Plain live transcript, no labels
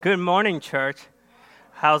Good morning, church.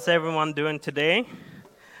 How's everyone doing today?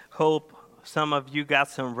 Hope some of you got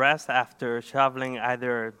some rest after traveling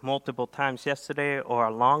either multiple times yesterday or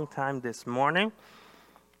a long time this morning.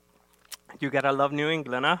 You gotta love New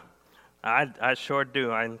England, huh? I sure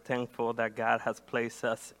do. I'm thankful that God has placed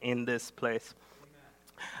us in this place.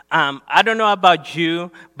 I don't know about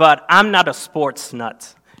you, but I'm not a sports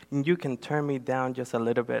nut. You can turn me down just a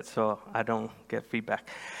little bit so I don't get feedback.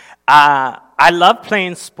 I love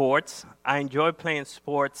playing sports. I enjoy playing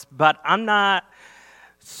sports, but I'm not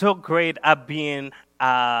so great at being,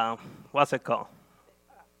 what's it called?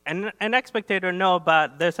 An spectator, no,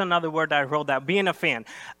 but there's another word I wrote down, being a fan.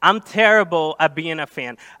 I'm terrible at being a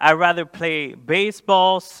fan. I'd rather play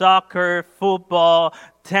baseball, soccer, football,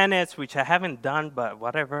 tennis, which I haven't done, but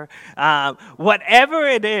whatever. Whatever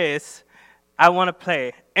it is, I want to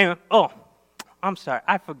play. And, I'm sorry,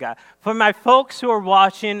 I forgot. For my folks who are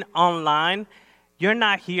watching online, you're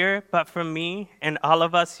not here, but for me and all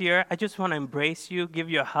of us here, I just want to embrace you, give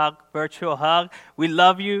you a hug, virtual hug. We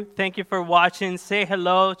love you. Thank you for watching. Say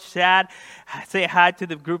hello, chat. Say hi to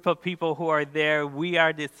the group of people who are there. We are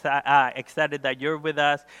excited that you're with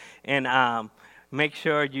us. And make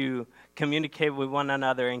sure you communicate with one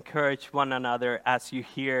another, encourage one another as you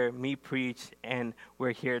hear me preach, and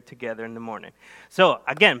we're here together in the morning. So,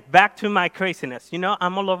 again, back to my craziness. You know,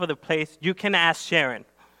 I'm all over the place. You can ask Sharon.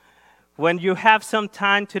 When you have some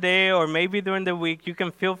time today or maybe during the week, you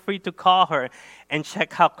can feel free to call her and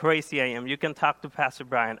check how crazy I am. You can talk to Pastor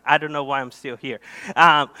Brian. I don't know why I'm still here.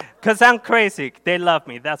 Because I'm crazy. They love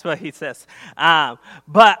me. That's what he says.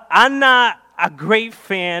 But I'm not a great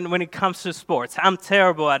fan when it comes to sports. I'm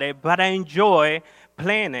terrible at it, but I enjoy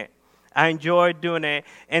playing it. I enjoy doing it.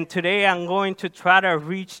 And today I'm going to try to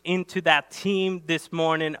reach into that team this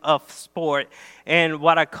morning of sport. And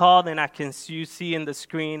what I called, and you see in the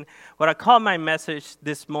screen, what I call my message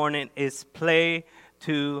this morning is play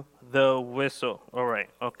to the whistle. All right,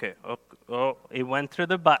 okay. Oh, it went through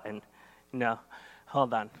the button. No,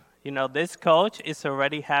 hold on. You know, this coach is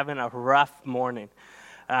already having a rough morning.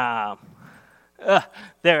 There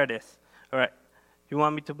it is. All right. You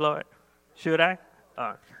want me to blow it? Should I? All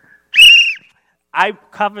right. I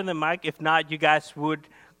cover the mic. If not, you guys would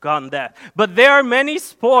gone deaf. But there are many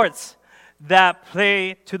sports that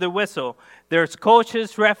play to the whistle. There's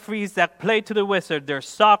coaches, referees that play to the whistle. There's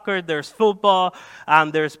soccer, there's football,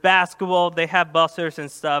 there's basketball. They have buzzers and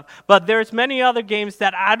stuff. But there's many other games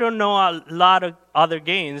that I don't know a lot of other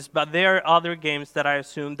games, but there are other games that I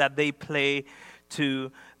assume that they play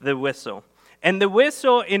to the whistle. And the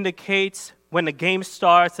whistle indicates when the game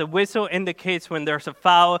starts, a whistle indicates when there's a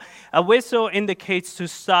foul, a whistle indicates to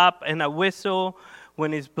stop, and a whistle,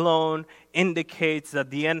 when it's blown, indicates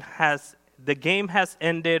that the game has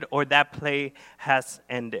ended or that play has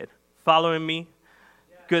ended. Following me?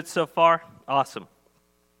 Yeah. Good so far? Awesome.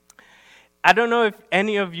 I don't know if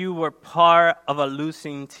any of you were part of a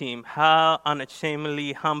losing team. How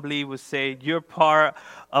unashamedly, humbly would say you're part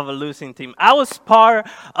of a losing team. I was part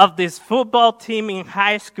of this football team in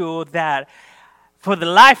high school that, for the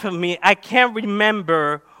life of me, I can't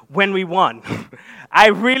remember when we won. I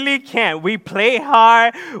really can't. We played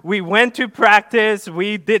hard. We went to practice.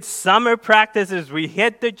 We did summer practices. We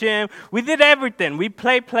hit the gym. We did everything. We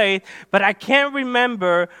played, but I can't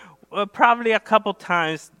remember, probably a couple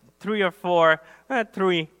times, 3 or 4,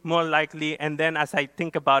 3 more likely, and then as I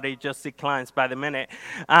think about it, it just declines by the minute,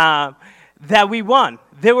 that we won.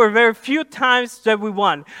 There were very few times that we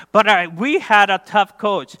won, but we had a tough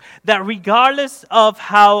coach that regardless of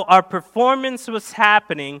how our performance was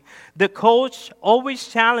happening, the coach always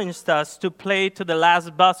challenged us to play to the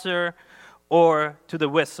last buzzer or to the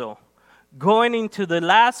whistle, going into the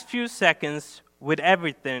last few seconds with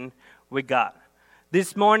everything we got.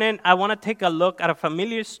 This morning, I want to take a look at a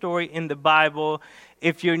familiar story in the Bible.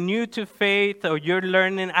 If you're new to faith or you're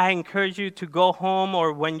learning, I encourage you to go home,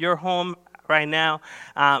 or when you're home right now,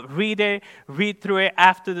 read through it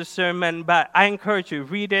after the sermon. But I encourage you,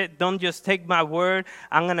 read it. Don't just take my word.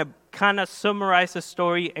 I'm going to kind of summarize the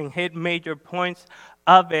story and hit major points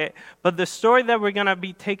of it. But the story that we're going to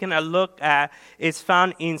be taking a look at is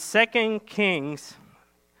found in 2 Kings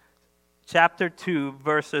chapter 2,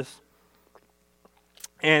 verses.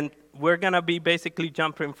 And we're going to be basically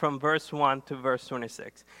jumping from verse 1 to verse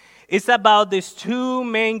 26. It's about these two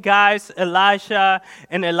main guys, Elisha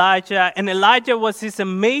and Elijah. And Elijah was this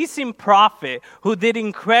amazing prophet who did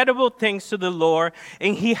incredible things to the Lord.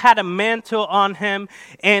 And he had a mantle on him.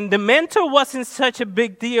 And the mantle wasn't such a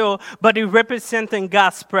big deal, but it represented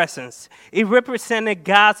God's presence. It represented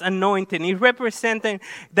God's anointing. It represented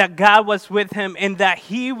that God was with him and that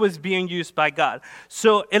he was being used by God.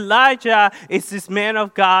 So Elijah is this man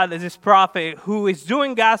of God, this prophet who is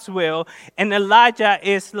doing God's will. And Elijah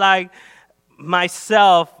is like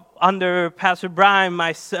myself under Pastor Brian,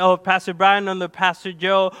 myself, Pastor Brian under Pastor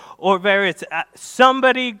Joe, or various,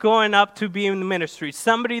 somebody going up to be in the ministry,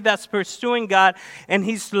 somebody that's pursuing God, and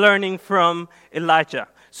he's learning from Elijah.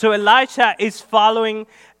 So Elijah is following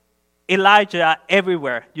Elijah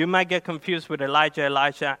everywhere. You might get confused with Elijah.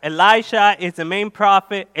 Elisha is the main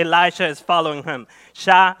prophet. Elisha is following him.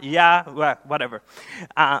 Whatever.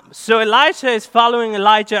 So Elisha is following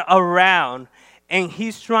Elijah around, and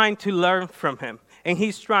he's trying to learn from him. And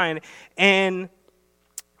he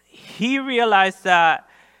realized that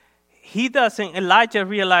Elijah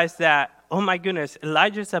realized that, oh my goodness,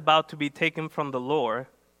 Elijah's about to be taken from the Lord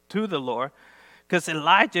to the Lord. Because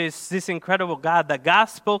Elijah is this incredible God that God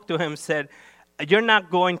spoke to him, said, you're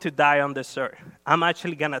not going to die on this earth. I'm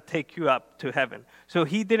actually going to take you up to heaven. So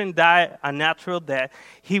he didn't die a natural death.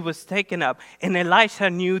 He was taken up. And Elisha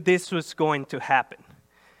knew this was going to happen.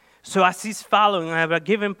 So as he's following, at a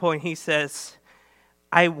given point, he says,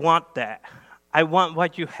 I want that. I want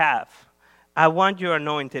what you have. I want your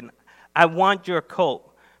anointing. I want your coat.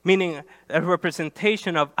 Meaning a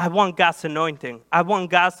representation of, I want God's anointing. I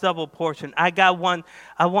want God's double portion. I want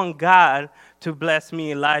God to bless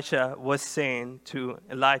me, Elisha was saying to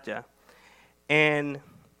Elijah. And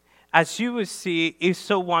as you will see, it's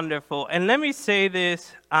so wonderful. And let me say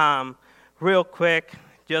this real quick,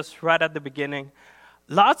 just right at the beginning.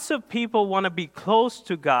 Lots of people want to be close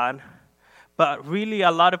to God, but really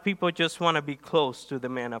a lot of people just want to be close to the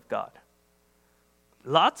man of God.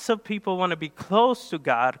 Lots of people want to be close to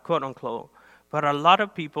God, quote unquote, but a lot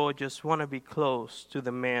of people just want to be close to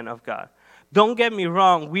the man of God. Don't get me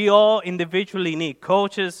wrong, we all individually need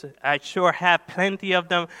coaches. I sure have plenty of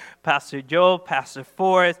them. Pastor Joe, Pastor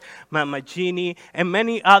Forrest, Mama Jeannie, and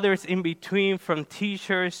many others in between, from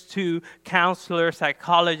teachers to counselors,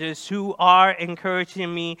 psychologists, who are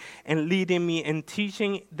encouraging me and leading me and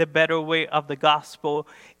teaching the better way of the gospel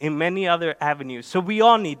in many other avenues. So we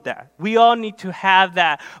all need that. We all need to have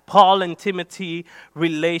that Paul and Timothy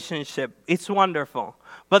relationship. It's wonderful.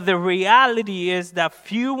 But the reality is that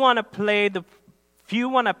few want to pay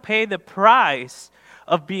the price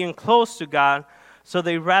of being close to God, so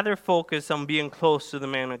they rather focus on being close to the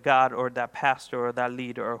man of God or that pastor or that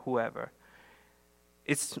leader or whoever.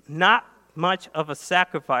 It's not much of a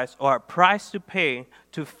sacrifice or a price to pay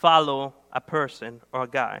to follow a person or a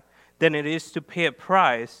guy than it is to pay a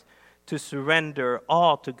price to surrender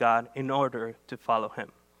all to God in order to follow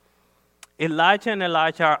him. Elijah and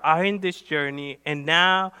Elijah are in this journey, and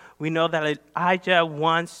now we know that Elijah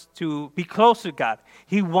wants to be close to God.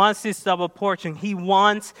 He wants this double portion. He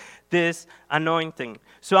wants this anointing.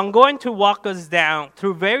 So I'm going to walk us down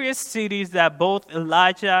through various cities that both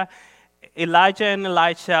Elijah and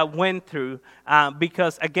Elisha went through,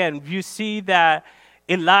 because, again, you see that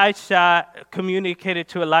Elisha communicated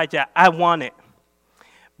to Elijah, I want it.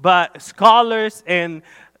 But scholars and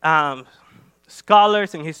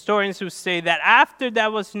historians who say that after that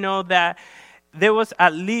was known that there was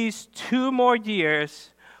at least 2 more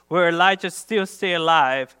years where Elijah still stayed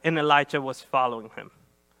alive and Elijah was following him.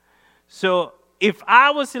 So if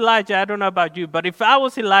I was Elijah, I don't know about you, but if I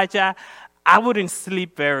was Elijah, I wouldn't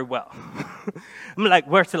sleep very well. I'm like,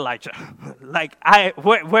 where's Elijah?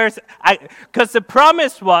 Because the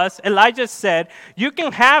promise was, Elijah said, you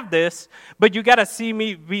can have this, but you got to see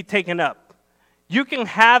me be taken up. You can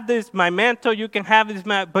have this, my mantle, you can have this,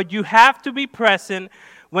 but you have to be present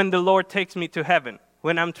when the Lord takes me to heaven,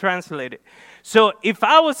 when I'm translated. So if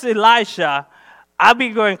I was Elisha, I'd be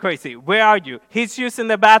going crazy. Where are you? He's using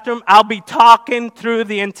the bathroom. I'll be talking through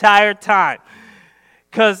the entire time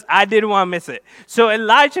because I didn't want to miss it. So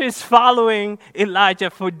Elijah is following Elijah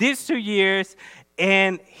for these 2 years,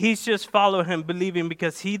 and he's just following him, believing,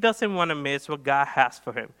 because he doesn't want to miss what God has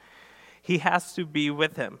for him. He has to be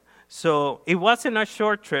with him. So it wasn't a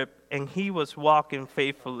short trip, and he was walking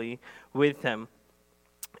faithfully with him.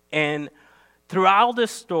 And throughout the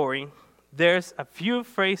story, there's a few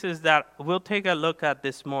phrases that we'll take a look at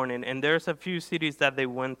this morning, and there's a few cities that they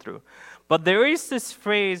went through. But there is this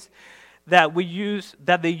phrase that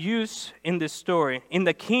they use in the story. In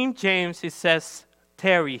the King James, it says,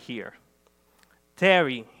 tarry here.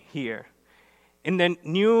 Tarry here. In the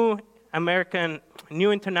New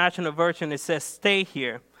New International Version, it says stay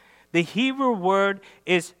here. The Hebrew word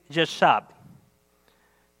is yashab.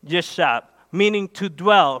 Yashab, meaning to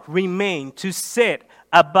dwell, remain, to sit,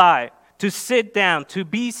 abide, to sit down, to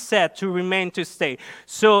be set, to remain, to stay.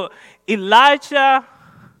 So Elijah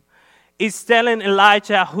is telling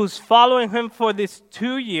Elijah, who's following him for these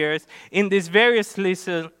 2 years in these various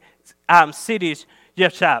cities,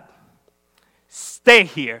 yashab, stay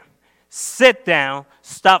here, sit down,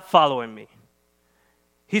 stop following me.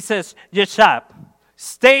 He says, yashab,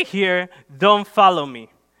 stay here, don't follow me.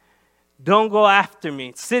 Don't go after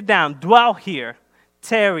me. Sit down, dwell here,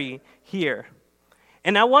 tarry here.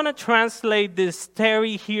 And I want to translate this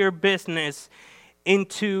tarry here business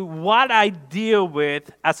into what I deal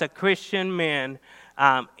with as a Christian man,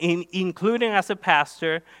 including as a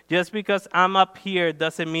pastor. Just because I'm up here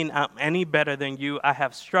doesn't mean I'm any better than you. I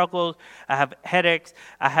have struggles, I have headaches,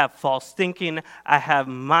 I have false thinking, I have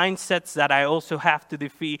mindsets that I also have to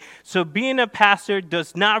defeat. So being a pastor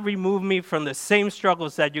does not remove me from the same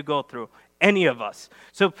struggles that you go through. Any of us.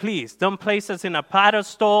 So please, don't place us in a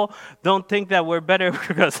pedestal. Don't think that we're better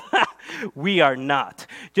because we are not.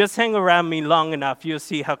 Just hang around me long enough, you'll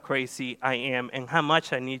see how crazy I am and how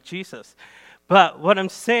much I need Jesus. But what I'm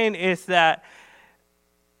saying is that,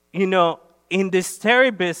 in this tarry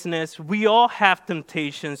business, we all have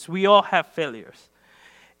temptations. We all have failures.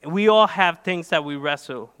 We all have things that we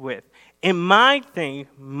wrestle with. And my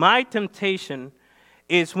temptation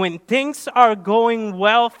is when things are going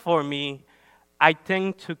well for me, I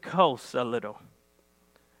tend to coast a little.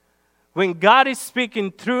 When God is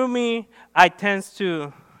speaking through me, I tend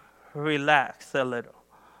to relax a little.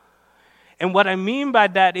 And what I mean by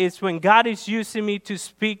that is when God is using me to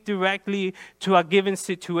speak directly to a given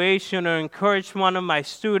situation or encourage one of my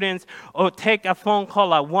students or take a phone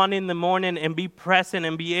call at 1 a.m. and be present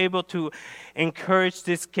and be able to encourage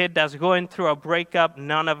this kid that's going through a breakup,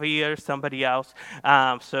 none of you, somebody else.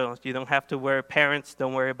 So you don't have to worry. Parents,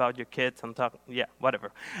 don't worry about your kids. I'm talking,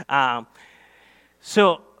 whatever.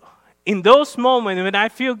 So in those moments when I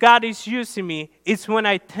feel God is using me, it's when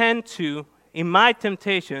I tend to, in my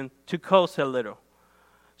temptation, to coast a little.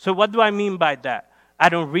 So what do I mean by that? I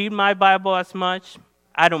don't read my Bible as much.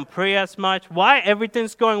 I don't pray as much. Why?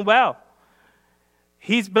 Everything's going well.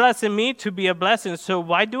 He's blessing me to be a blessing. So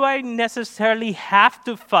why do I necessarily have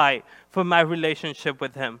to fight for my relationship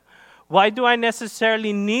with Him? Why do I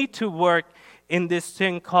necessarily need to work in this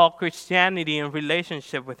thing called Christianity and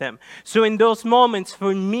relationship with Him? So in those moments,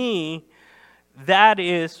 for me, that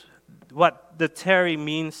is what the tarry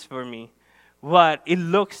means for me. What it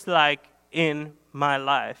looks like in my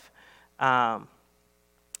life.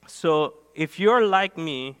 So if you're like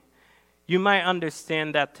me, you might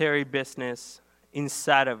understand that tarry business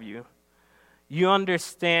inside of you. You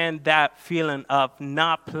understand that feeling of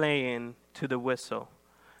not playing to the whistle,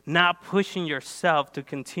 not pushing yourself to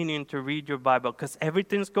continue to read your Bible because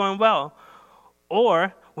everything's going well,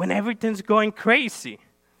 or when everything's going crazy.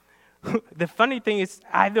 The funny thing is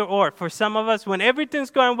either or. For some of us, when everything's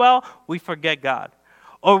going well, we forget God.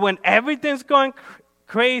 Or when everything's going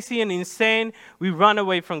crazy and insane, we run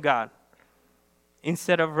away from God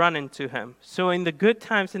instead of running to Him. So in the good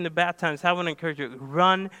times and the bad times, I want to encourage you,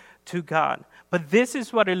 run to God. But this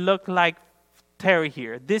is what it looked like tarry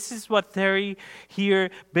here. This is what tarry here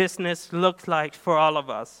business looks like for all of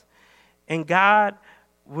us. And God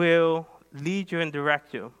will lead you and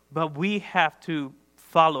direct you. But we have to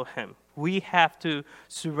follow Him. We have to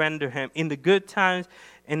surrender Him in the good times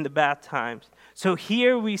and the bad times. So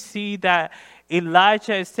here we see that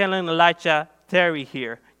Elijah is telling Elijah, tarry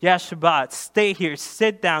here. Yashab, stay here,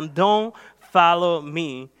 sit down, don't follow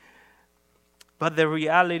me. But the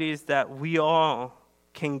reality is that we all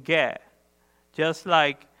can get, just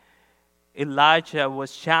like Elijah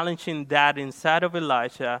was challenging that inside of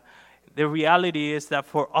Elijah, the reality is that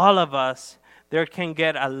for all of us, we can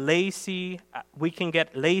get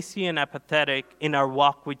lazy and apathetic in our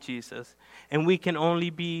walk with Jesus. And we can only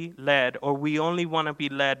be led, or we only want to be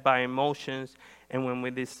led by emotions, and when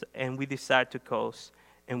we decide to coast,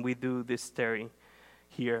 and we do this tarry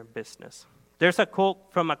here business. There's a quote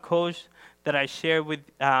from a coach that I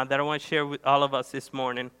want to share with all of us this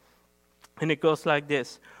morning. And it goes like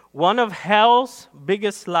this. One of hell's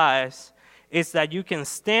biggest lies is that you can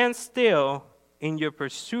stand still in your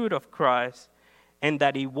pursuit of Christ and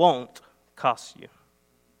that He won't cost you.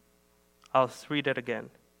 I'll read it again.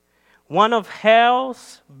 One of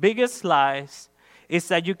hell's biggest lies is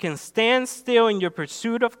that you can stand still in your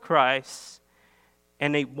pursuit of Christ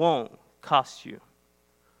and it won't cost you.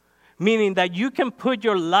 Meaning that you can put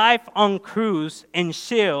your life on cruise and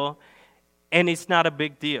chill and it's not a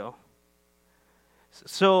big deal.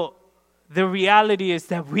 So The reality is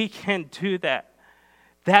that we can't do that.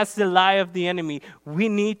 That's the lie of the enemy. We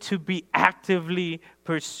need to be actively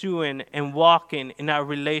pursuing and walking in our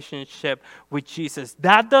relationship with Jesus.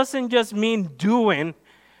 That doesn't just mean doing,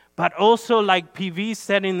 but also, like PV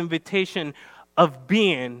said in the invitation, of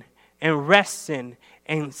being and resting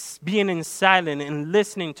and being in silence and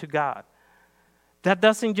listening to God. That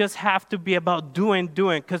doesn't just have to be about doing,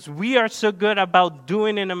 because we are so good about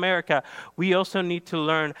doing in America. We also need to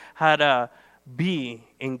learn how to be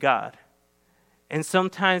in God. And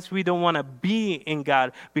sometimes we don't want to be in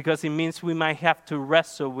God because it means we might have to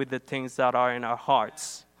wrestle with the things that are in our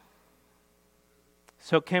hearts.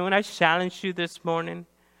 So can I challenge you this morning?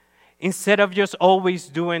 Instead of just always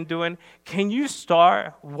doing, can you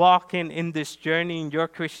start walking in this journey in your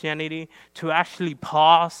Christianity to actually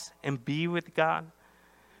pause and be with God?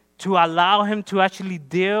 To allow Him to actually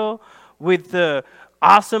deal with the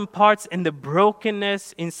awesome parts and the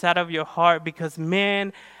brokenness inside of your heart, because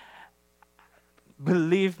man,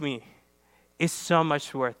 believe me, it's so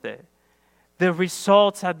much worth it. The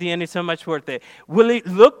results at the end is so much worth it. Will it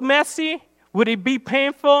look messy? Would it be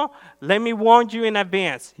painful? Let me warn you in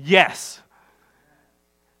advance. Yes.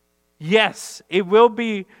 Yes, it will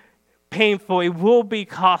be painful. It will be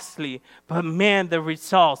costly. But man, the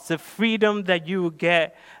results, the freedom that you will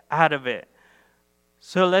get out of it.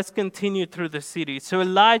 So let's continue through the city. So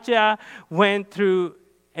Elijah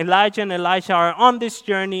and Elisha are on this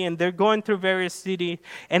journey, and they're going through various cities.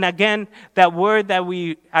 And again, that word that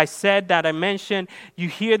I mentioned, you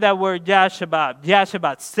hear that word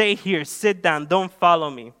Yashabat, stay here, sit down, don't follow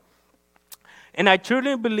me. And I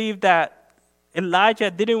truly believe that Elijah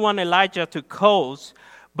didn't want Elijah to coast,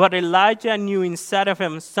 but Elijah knew inside of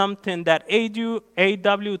him something that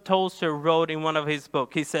A.W. Tozer wrote in one of his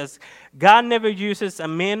books. He says, God never uses a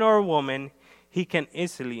man or a woman He can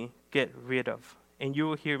easily get rid of. And you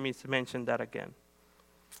will hear me mention that again.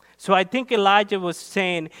 So I think Elijah was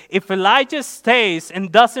saying, if Elijah stays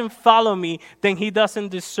and doesn't follow me, then he doesn't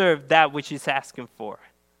deserve that which he's asking for.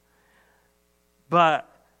 But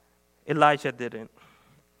Elijah didn't.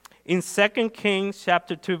 In 2 Kings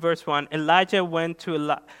chapter 2, verse 1, Elijah went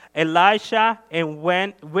to Elisha and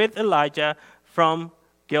went with Elijah from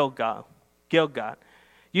Gilgal.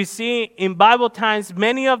 You see, in Bible times,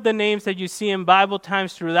 many of the names that you see in Bible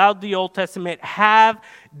times throughout the Old Testament have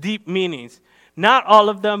deep meanings. Not all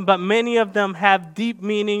of them, but many of them have deep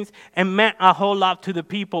meanings and meant a whole lot to the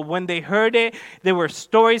people. When they heard it, there were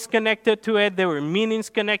stories connected to it, there were meanings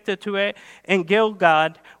connected to it, and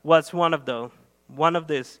Gilgal was one of those.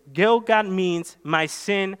 Gilgal means my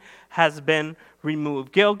sin has been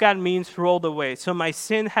removed. Gilgal means rolled away. So my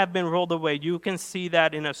sin had been rolled away. You can see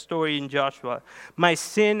that in a story in Joshua. My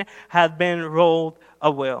sin had been rolled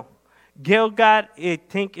away. Gilgal, I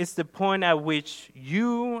think, is the point at which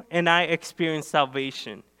you and I experience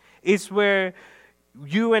salvation. It's where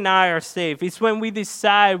you and I are saved. It's when we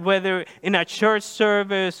decide, whether in a church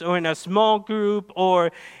service or in a small group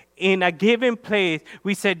or in a given place,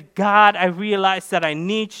 we said, God, I realize that I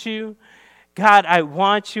need you. God, I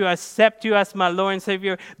want you, accept you as my Lord and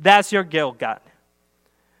Savior. That's your Gilgal.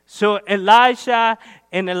 So Elijah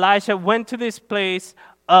and Elisha went to this place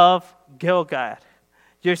of Gilgal.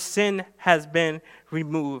 Your sin has been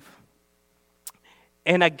removed.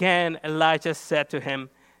 And again, Elijah said to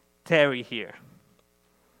him, tarry here.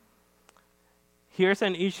 Here's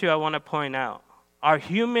an issue I want to point out. Our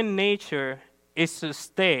human nature is to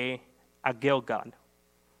stay at Gilgal.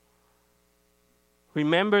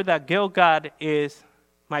 Remember that Gilgal is,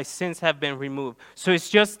 my sins have been removed. So it's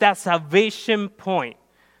just that salvation point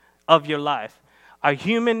of your life. Our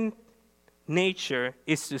human nature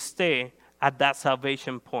is to stay at that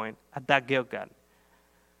salvation point, at that Gilgal.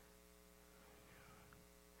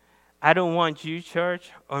 I don't want you,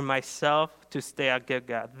 church, or myself to stay at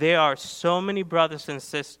Gilgal. There are so many brothers and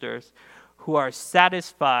sisters who are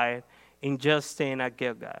satisfied in just staying at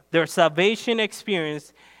Gilgal. Their salvation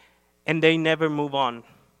experience, and they never move on.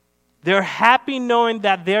 They're happy knowing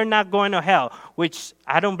that they're not going to hell, which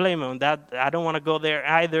I don't blame them. That I don't want to go there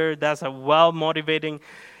either. That's a well-motivating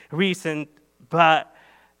reason. But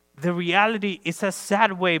the reality is a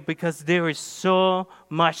sad way, because there is so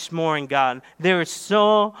much more in God. There is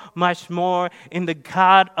so much more in the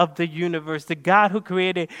God of the universe, the God who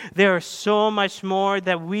created. There is so much more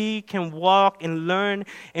that we can walk and learn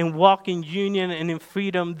and walk in union and in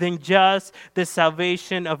freedom than just the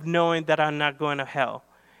salvation of knowing that I'm not going to hell.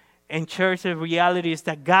 And church, the reality is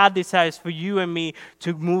that God desires for you and me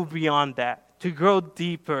to move beyond that, to grow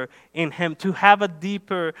deeper in Him, to have a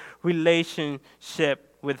deeper relationship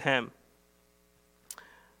with Him.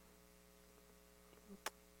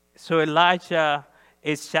 So Elijah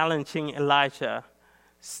is challenging Elijah.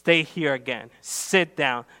 Stay here again. Sit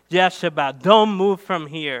down. Jesheba, don't move from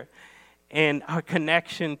here. And our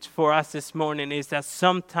connection for us this morning is that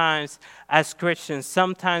sometimes as Christians,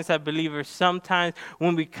 sometimes as believers, sometimes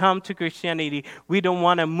when we come to Christianity, we don't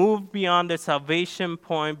want to move beyond the salvation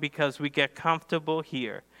point because we get comfortable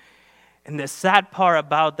here. And the sad part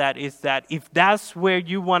about that is that if that's where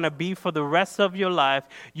you want to be for the rest of your life,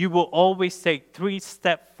 you will always take 3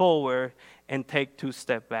 steps forward and take 2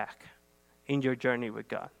 steps back in your journey with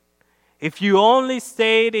God. If you only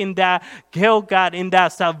stayed in that Gilgal, in that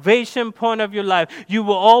salvation point of your life, you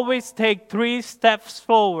will always take 3 steps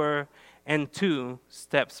forward and 2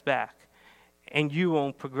 steps back. And you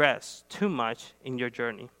won't progress too much in your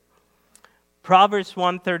journey. Proverbs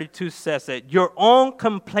 1:32 says that your own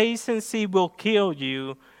complacency will kill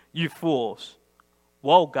you, you fools.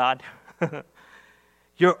 Whoa, God.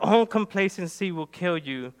 Your own complacency will kill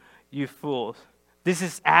you, you fools. This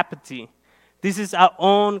is apathy. This is our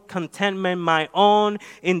own contentment, my own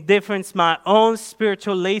indifference, my own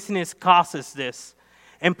spiritual laziness causes this.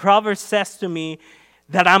 And Proverbs says to me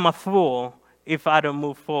that I'm a fool if I don't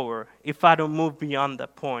move forward, if I don't move beyond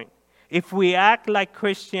that point. If we act like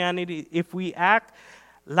Christianity, if we act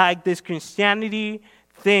like this Christianity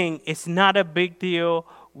thing is not a big deal,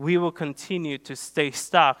 we will continue to stay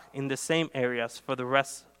stuck in the same areas for the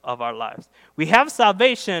rest of our lives. We have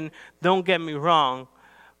salvation, don't get me wrong,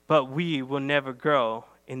 but we will never grow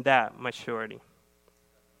in that maturity.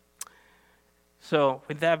 So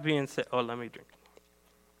with that being said, let me drink.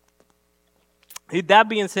 With that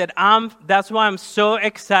being said, that's why I'm so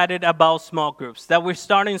excited about small groups, that we're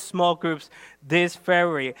starting small groups this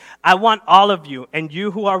February. I want all of you, and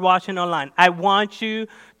you who are watching online, I want you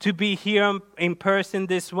to be here in person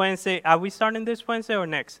this Wednesday. Are we starting this Wednesday or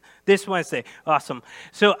next? This Wednesday. Awesome.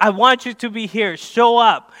 So I want you to be here. Show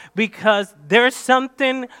up, because there's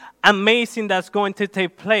something amazing that's going to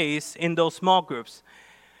take place in those small groups.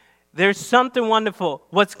 There's something wonderful.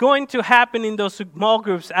 What's going to happen in those small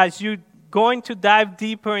groups as you going to dive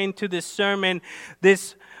deeper into this sermon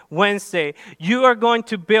this Wednesday, you are going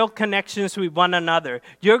to build connections with one another.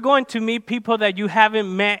 You're going to meet people that you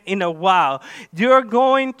haven't met in a while. You're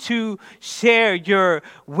going to share your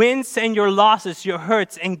wins and your losses, your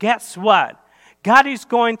hurts. And guess what? God is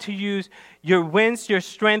going to use your wins, your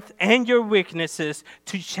strength, and your weaknesses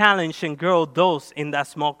to challenge and grow those in that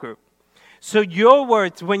small group. So your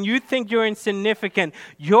words, when you think you're insignificant,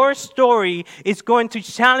 your story is going to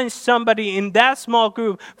challenge somebody in that small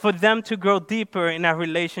group for them to grow deeper in a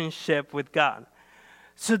relationship with God.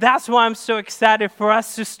 So that's why I'm so excited for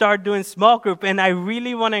us to start doing small group. And I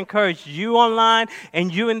really want to encourage you online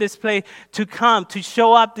and you in this place to come, to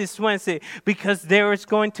show up this Wednesday, because there is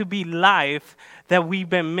going to be life that we've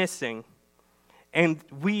been missing. And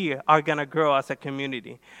we are going to grow as a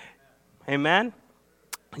community. Amen?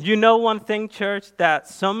 You know one thing, church, that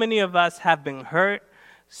so many of us have been hurt,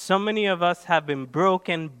 so many of us have been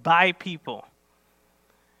broken by people.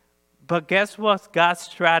 But guess what's God's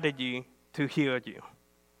strategy to heal you?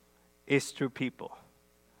 It's through people.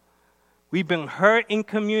 We've been hurt in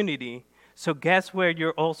community, so guess where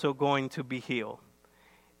you're also going to be healed?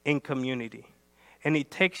 In community. And it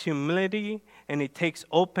takes humility, and it takes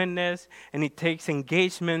openness, and it takes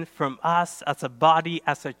engagement from us as a body,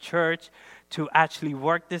 as a church, to actually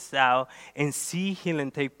work this out and see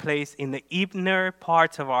healing take place in the inner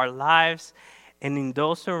parts of our lives and in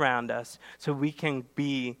those around us, so we can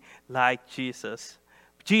be like Jesus.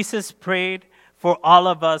 Jesus prayed for all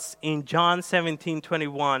of us in John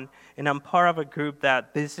 17:21, and I'm part of a group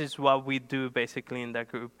that this is what we do basically in that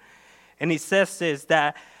group. And he says this,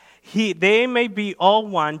 that they may be all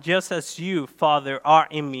one, just as you, Father, are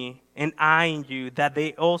in me, and I in you, that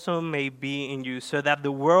they also may be in you, so that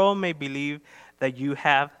the world may believe that you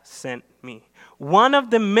have sent me. One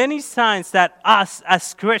of the many signs that us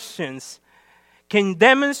as Christians can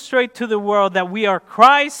demonstrate to the world that we are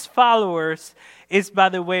Christ's followers is by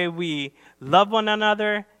the way we love one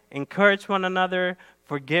another, encourage one another,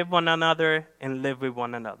 forgive one another, and live with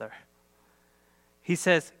one another. He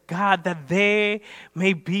says, God, that they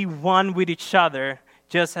may be one with each other,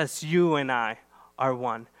 just as you and I are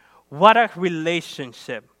one. What a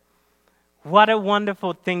relationship. What a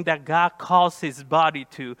wonderful thing that God calls his body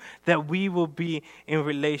to, that we will be in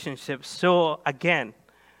relationship. So again,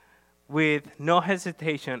 with no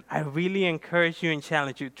hesitation, I really encourage you and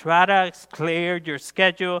challenge you. Try to clear your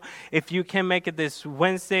schedule. If you can make it this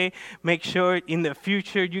Wednesday, make sure in the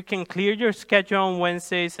future you can clear your schedule on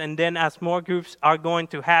Wednesdays. And then as more groups are going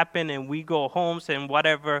to happen and we go homes and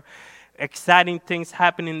whatever exciting things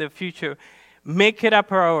happen in the future, make it a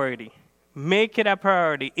priority. Make it a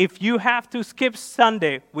priority. If you have to skip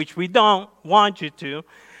Sunday, which we don't want you to,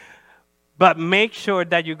 but make sure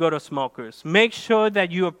that you go to small groups. Make sure that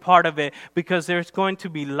you are part of it, because there's going to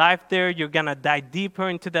be life there. You're going to dive deeper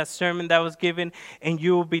into that sermon that was given, and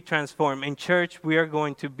you will be transformed. In church, we are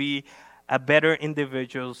going to be a better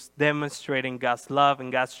individuals demonstrating God's love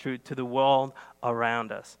and God's truth to the world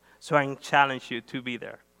around us. So I challenge you to be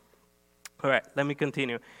there. All right, let me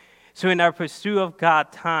continue. So in our pursuit of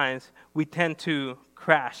God times, we tend to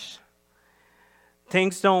crash.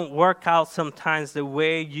 Things don't work out sometimes the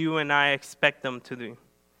way you and I expect them to do.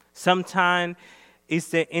 Sometimes it's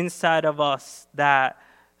the inside of us that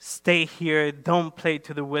stay here, don't play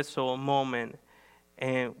to the whistle moment,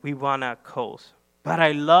 and we want to coast. But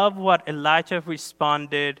I love what Elijah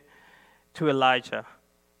responded to Elijah.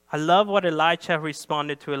 I love what Elijah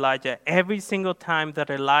responded to Elijah. Every single time that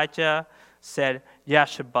Elijah said,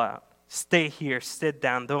 Yahshua, stay here, sit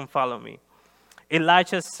down, don't follow me.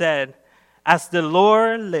 Elijah said, as the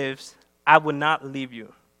Lord lives, I will not leave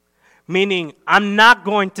you. Meaning, I'm not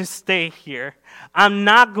going to stay here. I'm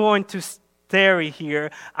not going to tarry here.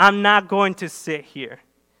 I'm not going to sit here.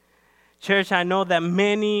 Church, I know that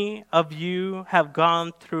many of you have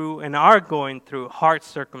gone through and are going through hard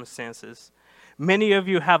circumstances. Many of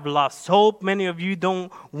you have lost hope. Many of you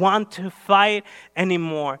don't want to fight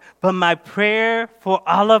anymore. But my prayer for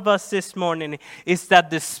all of us this morning is that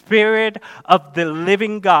the Spirit of the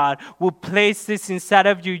living God will place this inside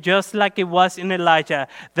of you just like it was in Elijah.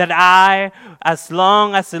 That as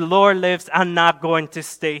long as the Lord lives, I'm not going to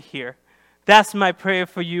stay here. That's my prayer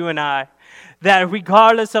for you and I. That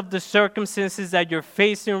regardless of the circumstances that you're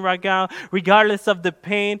facing right now, regardless of the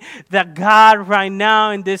pain, that God right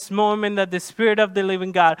now in this moment, that the Spirit of the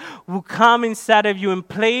living God will come inside of you and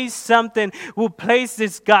place something, will place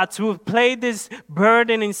this guts, will place this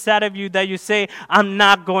burden inside of you that you say, I'm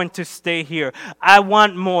not going to stay here. I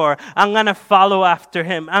want more. I'm going to follow after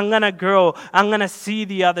Him. I'm going to grow. I'm going to see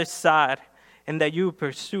the other side. And that you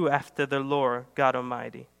pursue after the Lord God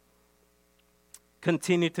Almighty.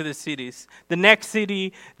 Continue to the cities. The next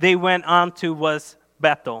city they went on to was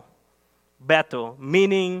Bethel. Bethel,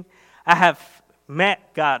 meaning I have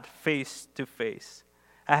met God face to face.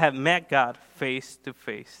 I have met God face to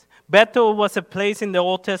face. Bethel was a place in the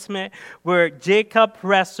Old Testament where Jacob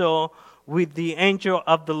wrestled with the angel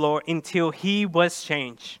of the Lord until he was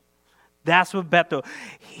changed. That's what Bethel.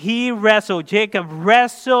 Jacob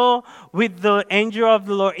wrestled with the angel of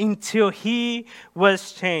the Lord until he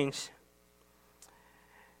was changed.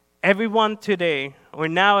 Everyone today, or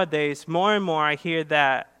nowadays, more and more I hear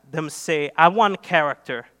them say, I want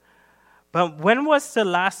character. But when was the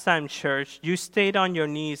last time, church, you stayed on your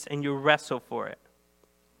knees and you wrestled for it?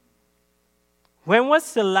 When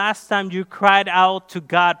was the last time you cried out to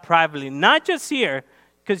God privately? Not just here,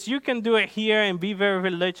 because you can do it here and be very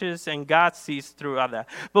religious and God sees through all that.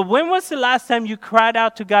 But when was the last time you cried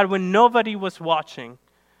out to God when nobody was watching?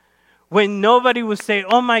 When nobody would say,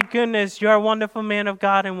 oh my goodness, you're a wonderful man of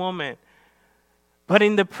God and woman. But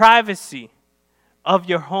in the privacy of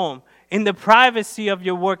your home, in the privacy of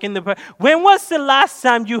your work, when was the last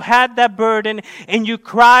time you had that burden and you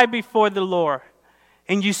cried before the Lord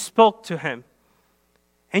and you spoke to Him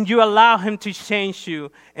and you allow Him to change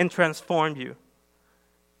you and transform you?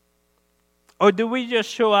 Or do we just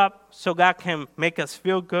show up so God can make us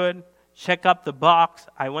feel good, check up the box,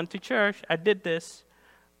 I went to church, I did this.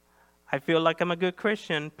 I feel like I'm a good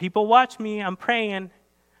Christian. People watch me. I'm praying.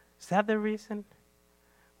 Is that the reason?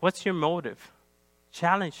 What's your motive?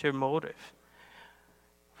 Challenge your motive.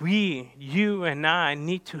 You and I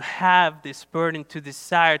need to have this burden to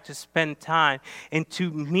desire to spend time and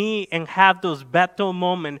to meet and have those Bethel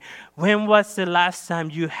moments. When was the last time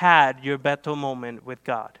you had your Bethel moment with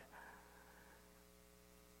God?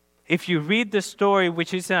 If you read the story,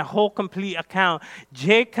 which is a whole complete account,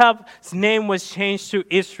 Jacob's name was changed to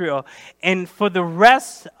Israel. And for the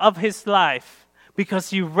rest of his life,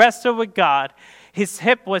 because he wrestled with God, his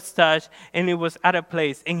hip was touched and it was out of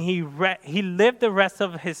place. And he lived the rest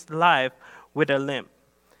of his life with a limp.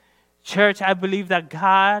 Church, I believe that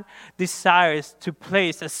God desires to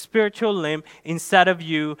place a spiritual limb inside of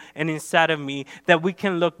you and inside of me, that we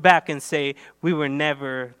can look back and say, we were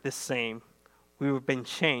never the same. We've been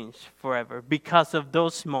changed forever because of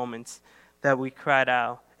those moments that we cried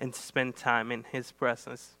out and spent time in His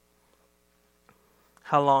presence.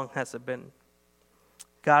 How long has it been?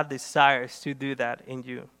 God desires to do that in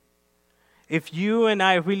you. If you and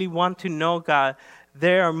I really want to know God,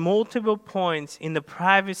 there are multiple points in the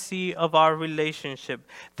privacy of our relationship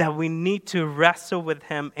that we need to wrestle with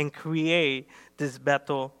Him and create this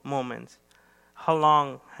Bethel moment. How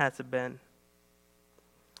long has it been?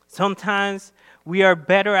 Sometimes we are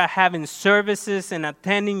better at having services and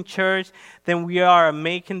attending church than we are at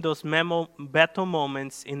making those Bethel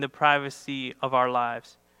moments in the privacy of our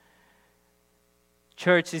lives.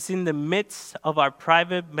 Church, is in the midst of our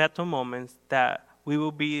private Bethel moments that we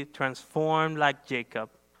will be transformed like Jacob,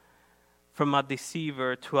 from a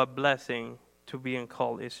deceiver to a blessing to being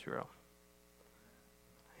called Israel.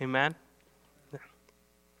 Amen?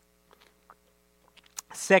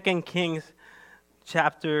 2 Kings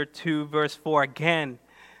chapter 2, verse 4, again,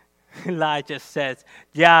 Elijah says,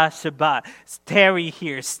 Shabbat, tarry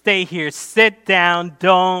here, stay here, sit down,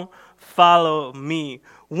 don't follow me.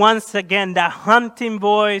 Once again, that hunting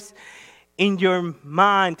voice in your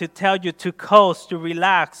mind to tell you to coast, to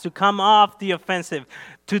relax, to come off the offensive,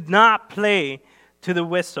 to not play to the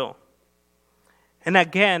whistle. And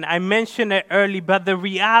again, I mentioned it early, but the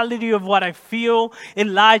reality of what I feel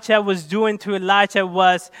Elijah was doing to Elijah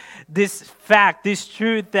was this fact, this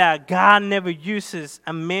truth that God never uses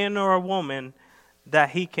a man or a woman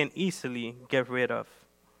that he can easily get rid of.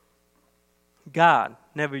 God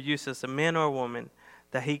never uses a man or a woman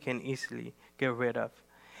that he can easily get rid of.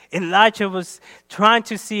 Elijah was trying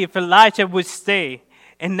to see if Elijah would stay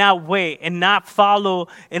and not wait and not follow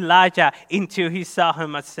Elijah until he saw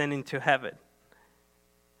him ascending to heaven.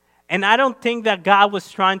 And I don't think that God was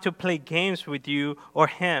trying to play games with you or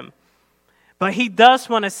him. But he does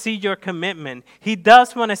want to see your commitment. He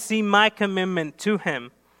does want to see my commitment to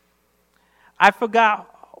him. I forgot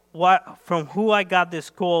from who I got this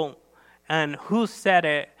quote and who said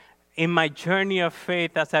it in my journey of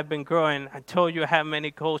faith as I've been growing. I told you I have many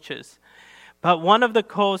coaches. But one of the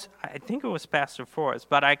quotes, I think it was Pastor Forrest,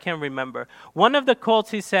 but I can't remember. One of the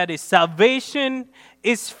quotes he said is, salvation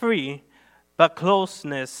is free, but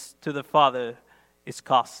closeness to the Father is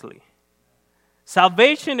costly.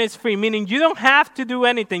 Salvation is free, meaning you don't have to do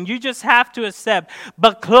anything. You just have to accept.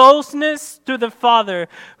 But closeness to the Father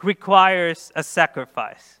requires a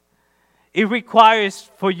sacrifice. It requires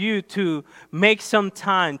for you to make some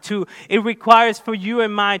time. It requires for you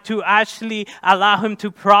and I to actually allow him to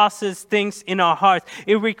process things in our hearts.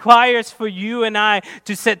 It requires for you and I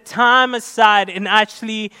to set time aside and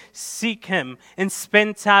actually seek him and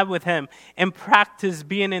spend time with him and practice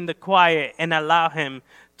being in the quiet and allow him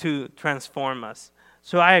to transform us.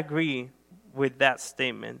 So I agree with that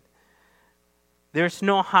statement. There's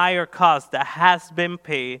no higher cost that has been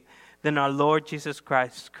paid than our Lord Jesus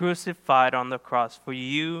Christ crucified on the cross for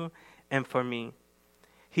you and for me.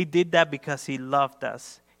 He did that because he loved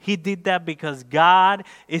us. He did that because God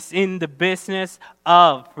is in the business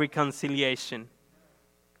of reconciliation.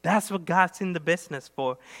 That's what God's in the business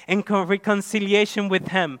for. And reconciliation with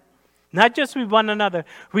him. Not just with one another,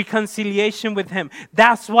 reconciliation with him.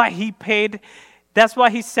 That's why he paid. That's why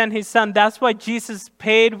he sent his son. That's why Jesus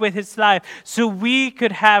paid with his life. So we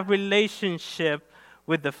could have relationship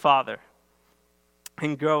with the Father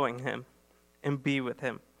and growing him and be with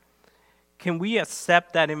him. Can we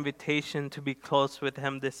accept that invitation to be close with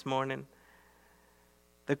him this morning?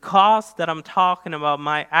 The cost that I'm talking about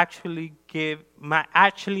might actually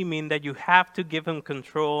mean that you have to give him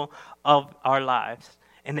control of our lives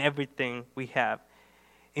and everything we have.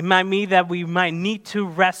 It might mean that we might need to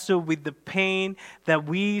wrestle with the pain that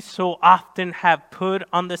we so often have put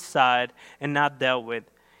on the side and not dealt with.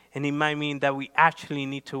 And it might mean that we actually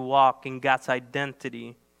need to walk in God's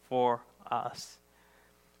identity for us.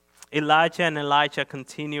 Elijah and Elisha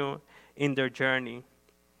continue in their journey.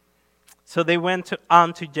 So they went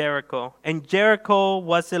on to Jericho. And Jericho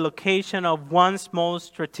was the location of one's most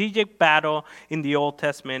strategic battle in the Old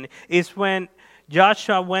Testament. It's when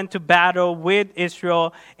Joshua went to battle with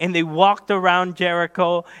Israel and they walked around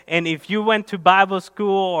Jericho. And if you went to Bible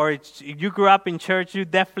school or you grew up in church, you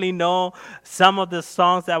definitely know some of the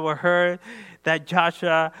songs that were heard that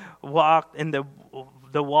Joshua walked and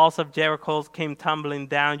the walls of Jericho came tumbling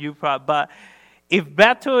down. But if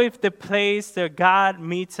Bethel is the place that God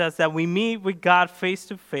meets us, that we meet with God face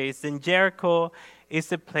to face, then Jericho is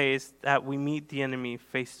the place that we meet the enemy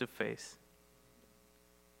face to face.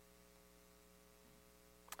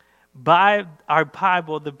 By our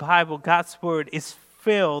Bible, the Bible, God's Word, is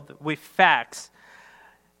filled with facts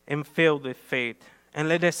and filled with faith. And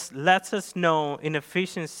lets us know in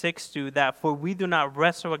Ephesians 6:2 that for we do not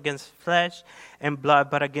wrestle against flesh and blood,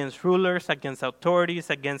 but against rulers, against authorities,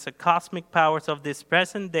 against the cosmic powers of this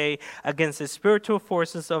present day, against the spiritual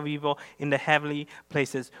forces of evil in the heavenly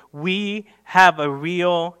places. We have a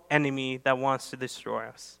real enemy that wants to destroy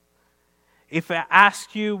us. If I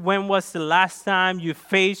ask you when was the last time you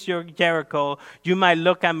faced your Jericho, you might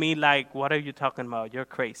look at me like, what are you talking about? You're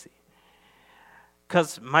crazy.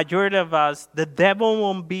 Because majority of us, the devil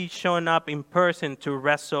won't be showing up in person to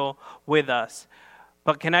wrestle with us.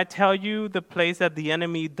 But can I tell you the place that the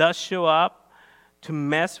enemy does show up to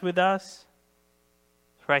mess with us?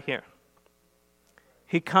 It's right here.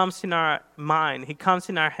 He comes in our mind. He comes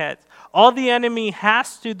in our heads. All the enemy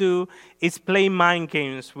has to do is play mind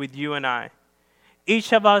games with you and I.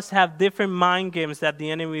 Each of us have different mind games that the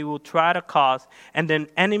enemy will try to cause, and the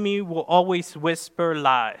enemy will always whisper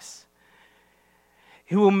lies.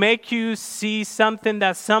 He will make you see something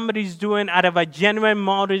that somebody's doing out of a genuine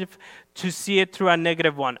motive to see it through a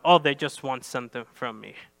negative one. Oh, they just want something from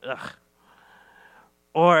me. Ugh.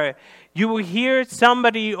 Or you will hear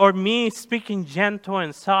somebody or me speaking gentle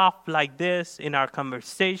and soft like this in our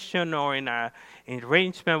conversation or in our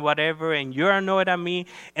arrangement, whatever, and you're annoyed at me,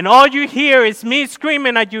 and all you hear is me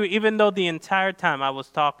screaming at you, even though the entire time I was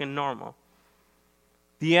talking normal.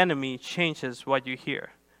 The enemy changes what you hear.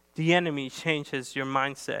 The enemy changes your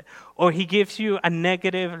mindset. Or he gives you a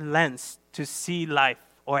negative lens to see life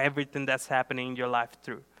or everything that's happening in your life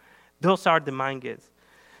through. Those are the mind games.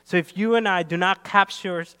 So if you and I do not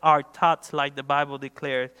capture our thoughts like the Bible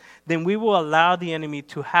declares, then we will allow the enemy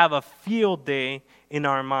to have a field day in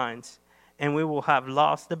our minds, and we will have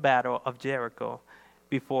lost the battle of Jericho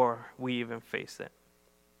before we even face it.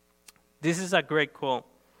 This is a great quote.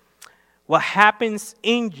 What happens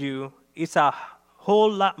in you is a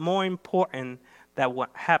whole lot more important than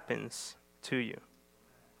what happens to you.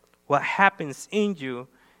 What happens in you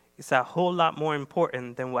is a whole lot more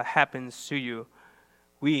important than what happens to you.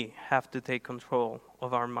 We have to take control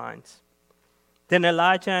of our minds. Then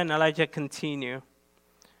Elijah continue.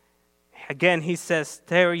 Again, he says,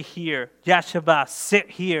 tarry here. Yashaba,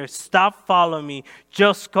 sit here. Stop following me.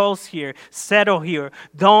 Just go here. Settle here.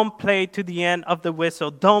 Don't play to the end of the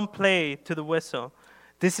whistle. Don't play to the whistle.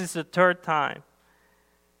 This is the third time.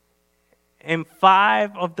 And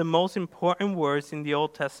 5 of the most important words in the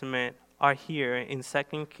Old Testament are here in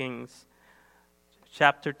 2 Kings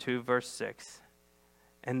chapter 2, verse 6.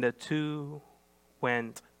 And the 2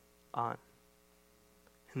 went on.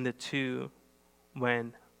 And the 2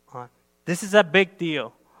 went on. This is a big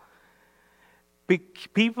deal.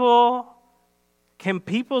 Can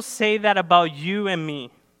people say that about you and me?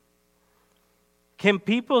 Can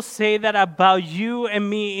people say that about you and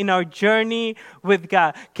me in our journey with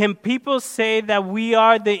God? Can people say that we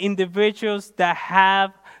are the individuals that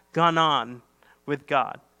have gone on with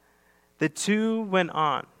God? The 2 went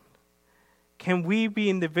on. Can we be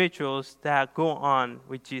individuals that go on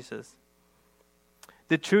with Jesus?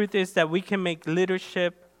 The truth is that we can make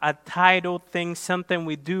leadership a title thing, something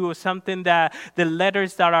we do, or something that the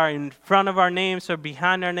letters that are in front of our names or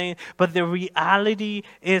behind our name. But the reality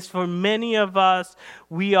is, for many of us,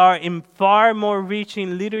 we are in far more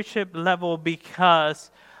reaching leadership level because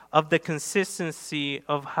of the consistency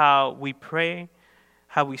of how we pray,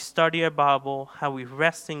 how we study our Bible, how we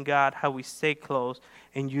rest in God, how we stay close,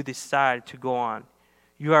 and you decide to go on.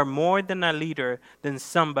 You are more than a leader than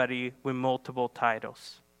somebody with multiple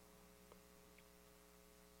titles.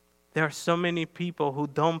 There are so many people who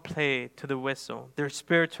don't play to the whistle. Their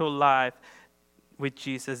spiritual life with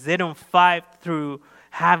Jesus, they don't fight through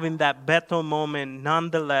having that battle moment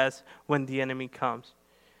nonetheless when the enemy comes.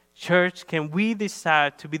 Church, can we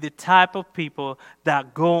decide to be the type of people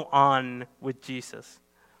that go on with Jesus?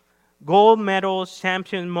 Gold medals,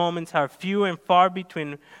 champion moments are few and far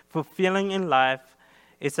between. Fulfilling in life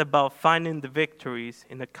is about finding the victories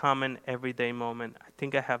in the common everyday moment. I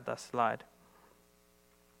think I have that slide.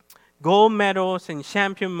 Gold medals and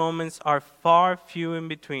champion moments are far few in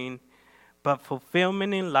between, but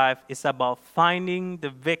fulfillment in life is about finding the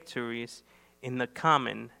victories in the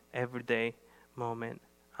common everyday moment.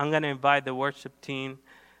 I'm going to invite the worship team,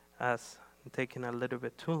 as I'm taking a little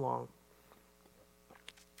bit too long.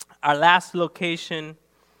 Our last location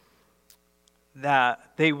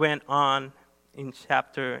that they went on in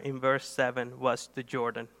verse 7 was the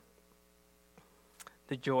Jordan.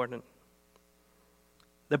 The Jordan.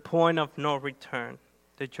 The point of no return,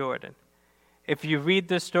 the Jordan. If you read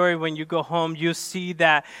the story when you go home, you see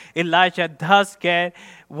that Elijah does get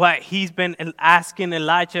what he's been asking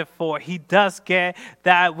Elijah for. He does get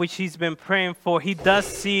that which he's been praying for. He does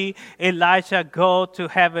see Elijah go to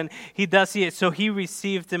heaven. He does see it. So he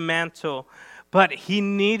received the mantle. But he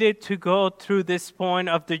needed to go through this point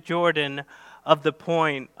of the Jordan, of the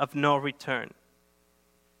point of no return.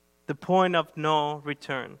 The point of no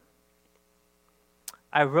return.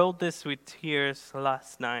 I wrote this with tears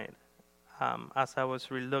last night as I was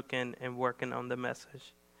relooking and working on the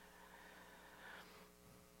message.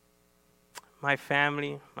 My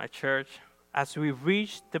family, my church, as we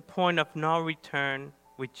reach the point of no return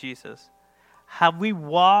with Jesus, Have we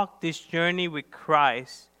walked this journey with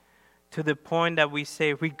Christ to the point that we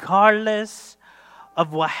say, regardless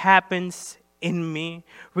of what happens in me,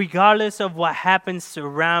 regardless of what happens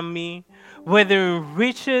around me, whether in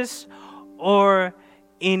riches or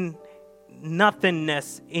in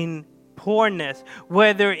nothingness, in poorness,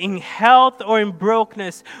 whether in health or in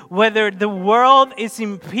brokenness, whether the world is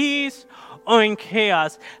in peace or in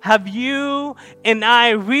chaos, have you and I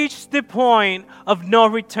reached the point of no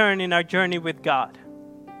return in our journey with God?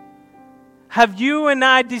 Have you and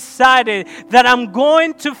I decided that I'm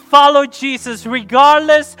going to follow Jesus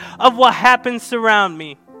regardless of what happens around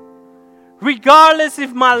me? Regardless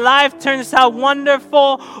if my life turns out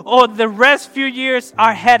wonderful or the rest few years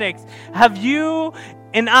are headaches. Have you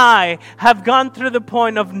and I have gone through the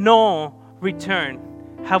point of no return?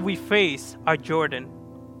 Have we faced our Jordan?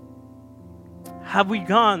 Have we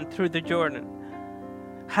gone through the Jordan?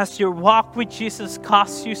 Has your walk with Jesus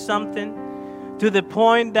cost you something to the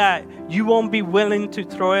point that you won't be willing to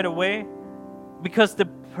throw it away? Because the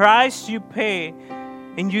price you pay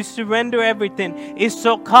and you surrender everything is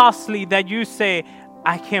so costly that you say,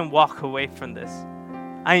 I can't walk away from this.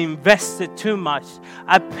 I invested too much.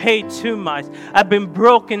 I paid too much. I've been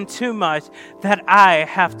broken too much that I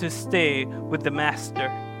have to stay with the Master.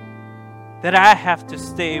 That I have to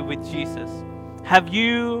stay with Jesus. Have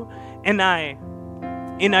you and I,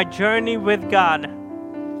 in our journey with God,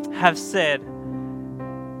 have said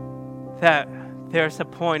that there's a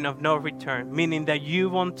point of no return, meaning that you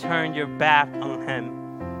won't turn your back on Him,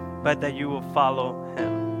 but that you will follow Him.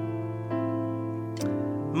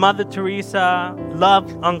 Mother Teresa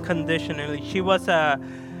loved unconditionally. She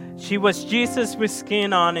was Jesus with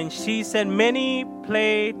skin on, and she said many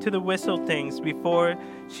play to the whistle things before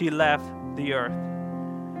she left the earth.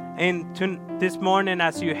 And this morning,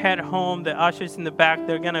 as you head home, the ushers in the back,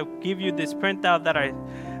 they're gonna give you this printout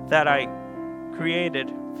that I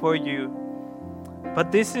created for you.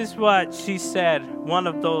 But this is what she said, one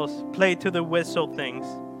of those play to the whistle things.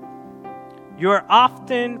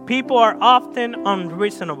 People are often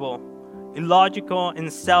unreasonable, illogical,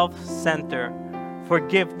 and self-centered.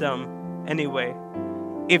 Forgive them anyway.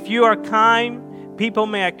 If you are kind, people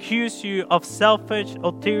may accuse you of selfish,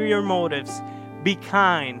 ulterior motives. Be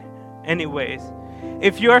kind anyways.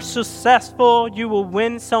 If you are successful, you will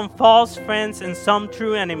win some false friends and some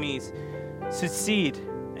true enemies. Succeed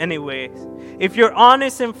anyways. If you're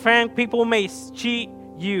honest and frank, people may cheat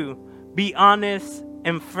you. Be honest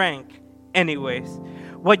and frank anyways.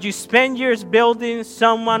 What you spend years building,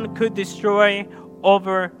 someone could destroy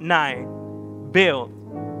overnight. Build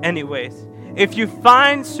anyways. If you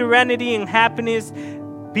find serenity and happiness,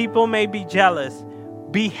 people may be jealous.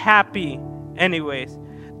 Be happy anyways.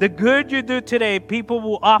 The good you do today, people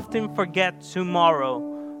will often forget tomorrow.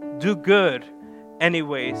 Do good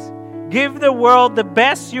anyways. Give the world the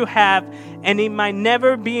best you have, and it might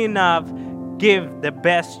never be enough. Give the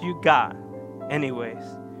best you got anyways.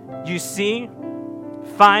 You see,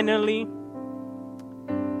 finally,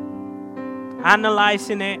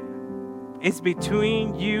 analyzing it, it's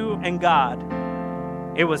between you and God.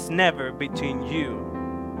 It was never between you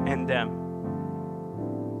and them.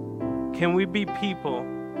 Can we be people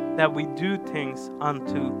that we do things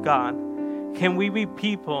unto God? Can we be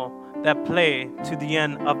people that play to the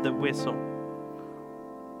end of the whistle?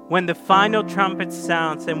 When the final trumpet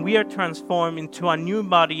sounds and we are transformed into a new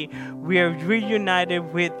body, we are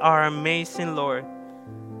reunited with our amazing Lord.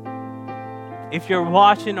 If you're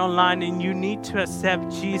watching online and you need to accept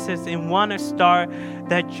Jesus and want to start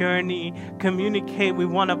that journey, communicate with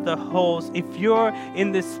one of the hosts. If you're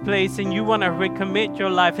in this place and you want to recommit your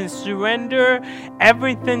life and surrender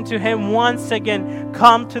everything to Him once again,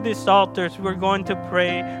 come to these altars. We're going to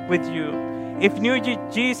pray with you. If you need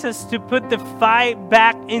Jesus to put the fight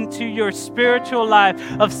back into your spiritual life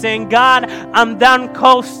of saying, God, I'm done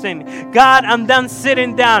coasting. God, I'm done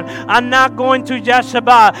sitting down. I'm not going to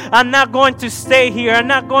Yashaba. I'm not going to stay here. I'm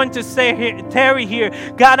not going to stay here, tarry here.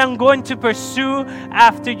 God, I'm going to pursue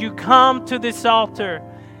after you come to this altar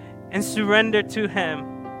and surrender to Him.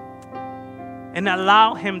 And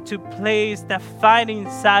allow Him to place that fight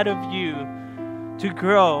inside of you to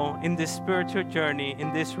grow in this spiritual journey,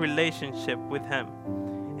 in this relationship with Him,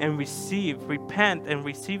 and repent and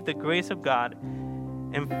receive the grace of God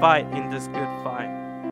and fight in this good fight.